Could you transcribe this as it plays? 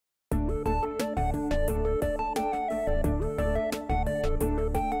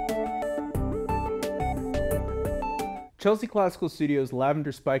Chelsea Classical Studios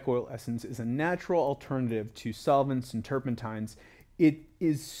Lavender Spike Oil Essence is a natural alternative to solvents and turpentines. It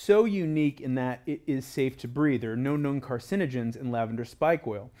is so unique in that it is safe to breathe. There are no known carcinogens in lavender spike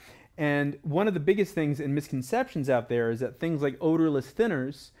oil. And one of the biggest things and misconceptions out there is that things like odorless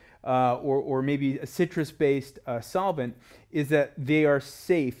thinners or maybe a citrus-based solvent is that they are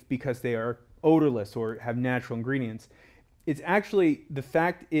safe because they are odorless or have natural ingredients. It's actually, the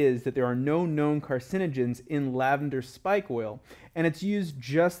fact is that there are no known carcinogens in lavender spike oil, and it's used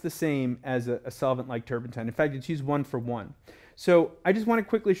just the same as a solvent like turpentine. In fact, it's used 1-for-1. So I just want to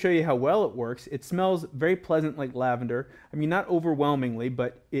quickly show you how well it works. It smells very pleasant like lavender. I mean, not overwhelmingly,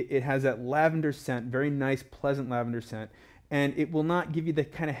 but it has that lavender scent, very nice, pleasant lavender scent. And it will not give you the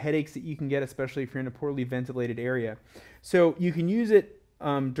kind of headaches that you can get, especially if you're in a poorly ventilated area. So you can use it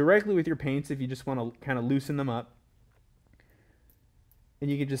directly with your paints if you just want to kind of loosen them up. And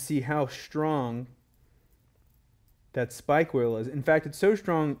you can just see how strong that spike oil is. In fact, it's so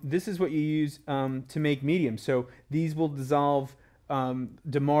strong, this is what you use to make mediums. So these will dissolve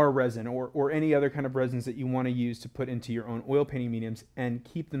Damar resin or any other kind of resins that you want to use to put into your own oil painting mediums and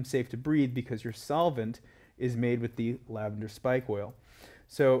keep them safe to breathe because your solvent is made with the lavender spike oil.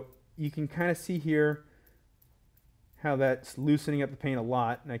 So you can kind of see here how that's loosening up the paint a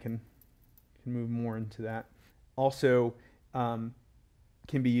lot, and I can move more into that. Also,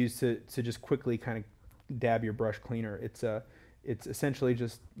 can be used to just quickly kind of dab your brush cleaner. It's essentially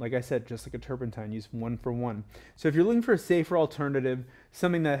just, like I said, just like a turpentine, used 1-for-1. So if you're looking for a safer alternative,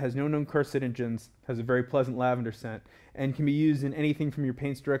 something that has no known carcinogens, has a very pleasant lavender scent, and can be used in anything from your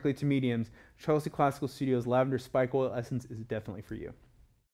paints directly to mediums, Chelsea Classical Studios Lavender Spike Oil Essence is definitely for you.